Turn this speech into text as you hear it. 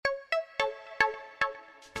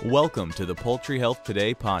Welcome to the Poultry Health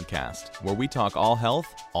Today podcast, where we talk all health,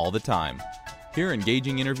 all the time. Hear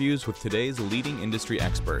engaging interviews with today's leading industry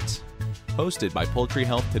experts. Hosted by Poultry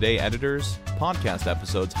Health Today editors, podcast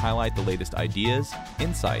episodes highlight the latest ideas,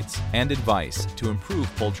 insights, and advice to improve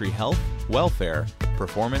poultry health, welfare,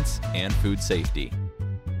 performance, and food safety.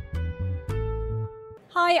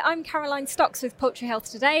 Hi, I'm Caroline Stocks with Poultry Health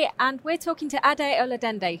Today, and we're talking to Ade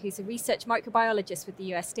Oladende, who's a research microbiologist with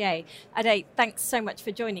the USDA. Ade, thanks so much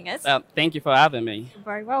for joining us. Thank you for having me. You're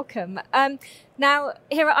very welcome. Now,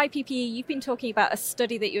 here at IPPE, you've been talking about a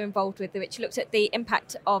study that you're involved with, which looked at the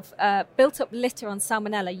impact of built-up litter on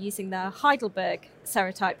Salmonella using the Heidelberg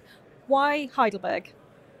serotype. Why Heidelberg?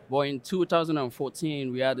 Well, in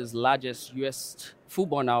 2014, we had this largest U.S.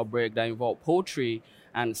 foodborne outbreak that involved poultry,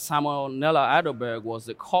 and Salmonella Heidelberg was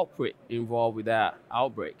the culprit involved with that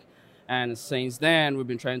outbreak. And since then, we've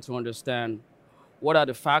been trying to understand what are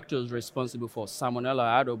the factors responsible for Salmonella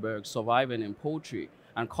Heidelberg surviving in poultry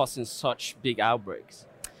and causing such big outbreaks.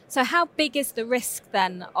 So how big is the risk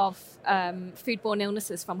then of foodborne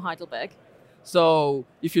illnesses from Heidelberg? So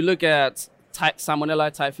if you look at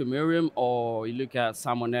Salmonella typhimurium or you look at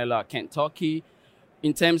Salmonella Kentucky,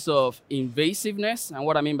 in terms of invasiveness, and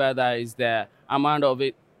what I mean by that is the amount of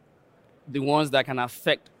it, the ones that can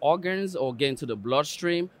affect organs or get into the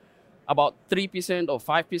bloodstream, about 3% or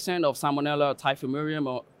 5% of Salmonella typhimurium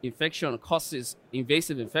or infection causes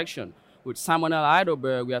invasive infection. With Salmonella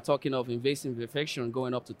Heidelberg, we are talking of invasive infection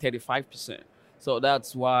going up to 35%. So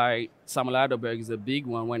that's why Salmonella Heidelberg is a big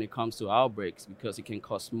one when it comes to outbreaks, because it can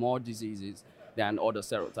cause more diseases than other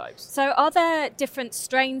serotypes. So are there different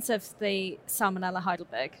strains of the Salmonella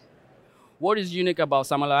Heidelberg? What is unique about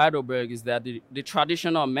Salmonella Heidelberg is that the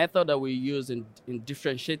traditional method that we use in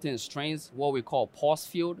differentiating strains, what we call pulse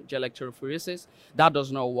field gel electrophoresis, that does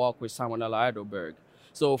not work with Salmonella Heidelberg.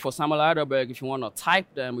 So for Salmonella Heidelberg, if you want to type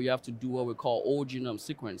them, we have to do what we call whole genome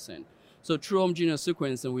sequencing. So through whole genome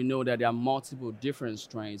sequencing, we know that there are multiple different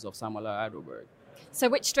strains of Salmonella Heidelberg. So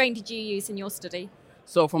which strain did you use in your study?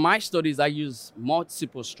 So for my studies, I use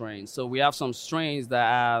multiple strains. So we have some strains that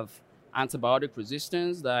have antibiotic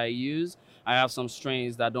resistance that I use. I have some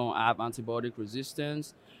strains that don't have antibiotic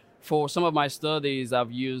resistance. For some of my studies,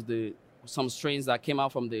 I've used some strains that came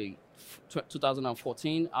out from the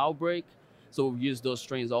 2014 outbreak. So we've used those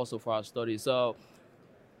strains also for our studies. So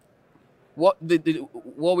what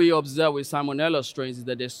we observe with Salmonella strains is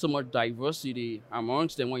that there's so much diversity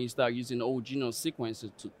amongst them when you start using whole genome sequences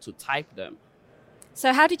to type them.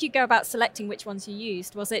 So how did you go about selecting which ones you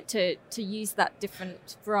used? Was it to use that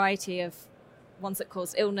different variety of ones that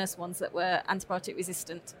caused illness, ones that were antibiotic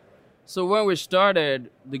resistant? So when we started,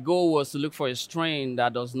 the goal was to look for a strain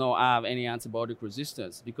that does not have any antibiotic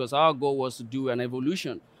resistance, because our goal was to do an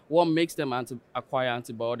evolution. What makes them acquire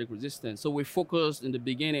antibiotic resistance? So we focused in the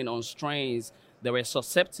beginning on strains that were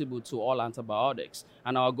susceptible to all antibiotics.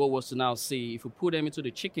 And our goal was to now see if we put them into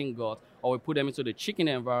the chicken gut or we put them into the chicken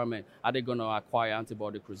environment, are they going to acquire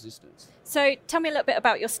antibiotic resistance? So tell me a little bit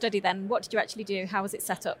about your study then. What did you actually do? How was it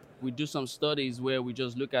set up? We do some studies where we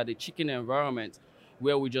just look at the chicken environment,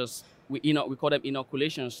 where we call them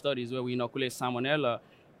inoculation studies, where we inoculate Salmonella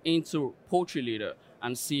into poultry litter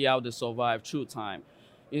and see how they survive through time.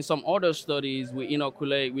 In some other studies, we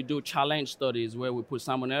do challenge studies where we put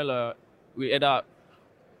Salmonella, we either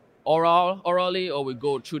orally or we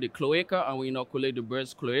go through the cloaca and we inoculate the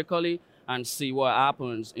birds cloacally and see what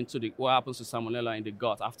happens to Salmonella in the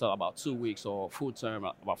gut after about 2 weeks or full term,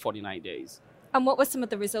 about 49 days. And what were some of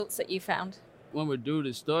the results that you found? When we do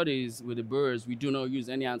the studies with the birds, we do not use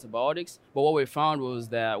any antibiotics. But what we found was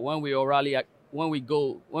that when we orally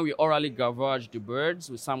gavage the birds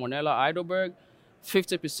with Salmonella Heidelberg,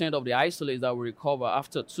 50% of the isolates that we recover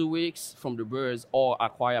after 2 weeks from the birds all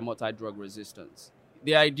acquire multi-drug resistance.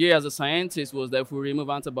 The idea as a scientist was that if we remove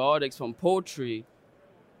antibiotics from poultry,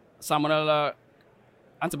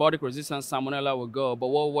 antibiotic-resistant Salmonella will go. But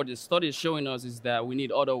what the study is showing us is that we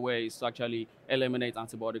need other ways to actually eliminate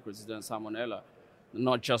antibiotic-resistant Salmonella,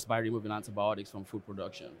 not just by removing antibiotics from food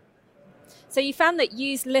production. So you found that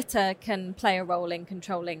used litter can play a role in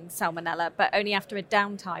controlling Salmonella, but only after a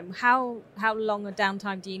downtime. How long a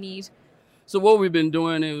downtime do you need? So what we've been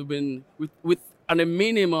doing is we've been with at a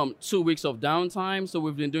minimum 2 weeks of downtime. So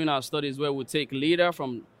we've been doing our studies where we take litter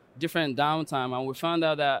from different downtime, and we found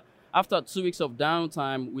out that after 2 weeks of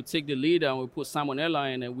downtime, we take the litter and we put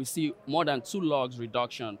Salmonella in, and we see more than 2 logs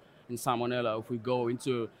reduction in Salmonella if we go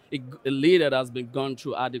into a litter that's been gone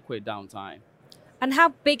through adequate downtime. And how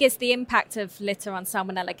big is the impact of litter on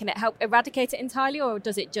Salmonella? Can it help eradicate it entirely, or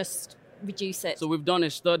does it just reduce it? So we've done a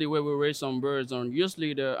study where we raised some birds on used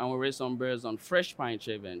litter and we raised some birds on fresh pine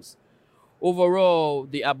shavings. overall,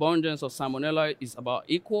 the abundance of Salmonella is about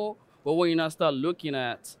equal. But when you now start looking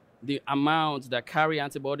at the amount that carry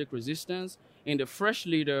antibiotic resistance, in the fresh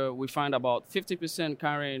litter, we find about 50%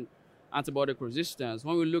 carrying antibiotic resistance.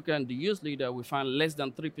 When we look at the used litter, we find less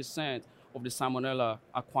than 3% of the Salmonella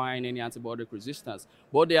acquiring any antibiotic resistance.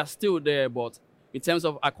 But they are still there. But in terms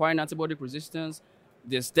of acquiring antibiotic resistance,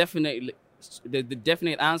 there's definitely the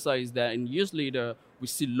definite answer is that in used litter, we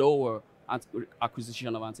see lower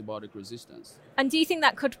acquisition of antibiotic resistance. And do you think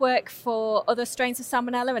that could work for other strains of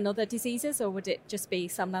Salmonella and other diseases, or would it just be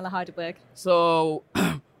Salmonella Heidelberg? So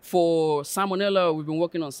for Salmonella, we've been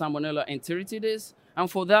working on Salmonella enteritidis. And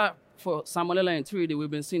for Salmonella enteritidis, we've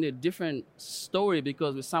been seeing a different story,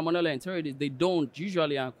 because with Salmonella enteritidis, they don't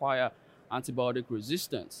usually acquire antibiotic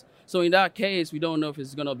resistance. So in that case, we don't know if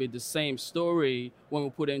it's going to be the same story when we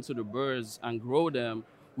put it into the birds and grow them.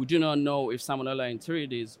 We do not know if Salmonella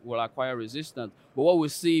enteritidis will acquire resistance. But what we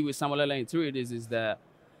see with Salmonella enteritidis is that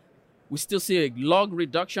we still see a log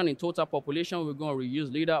reduction in total population. We're going to reuse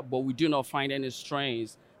litter, but we do not find any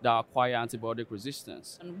strains that acquire antibiotic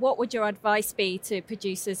resistance. And what would your advice be to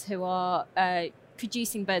producers who are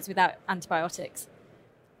producing birds without antibiotics?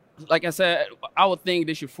 Like I said, I would think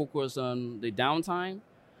they should focus on the downtime.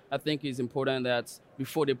 I think it's important that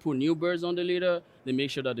before they put new birds on the litter, they make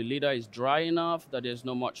sure that the litter is dry enough, that there's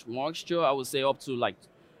not much moisture. I would say up to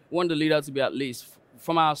want the litter to be at least,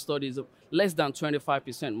 from our studies, less than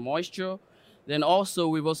 25% moisture. Then also,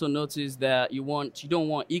 we've also noticed that you don't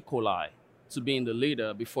want E. coli to be in the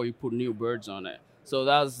litter before you put new birds on it. So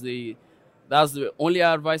that's the only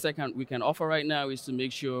advice we can offer right now, is to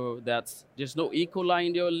make sure that there's no E. coli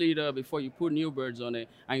in your litter before you put new birds on it,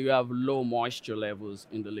 and you have low moisture levels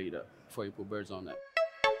in the litter before you put birds on it.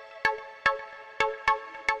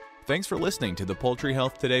 Thanks for listening to the Poultry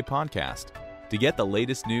Health Today podcast. To get the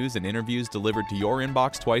latest news and interviews delivered to your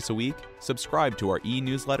inbox twice a week, subscribe to our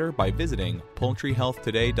e-newsletter by visiting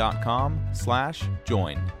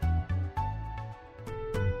poultryhealthtoday.com/join.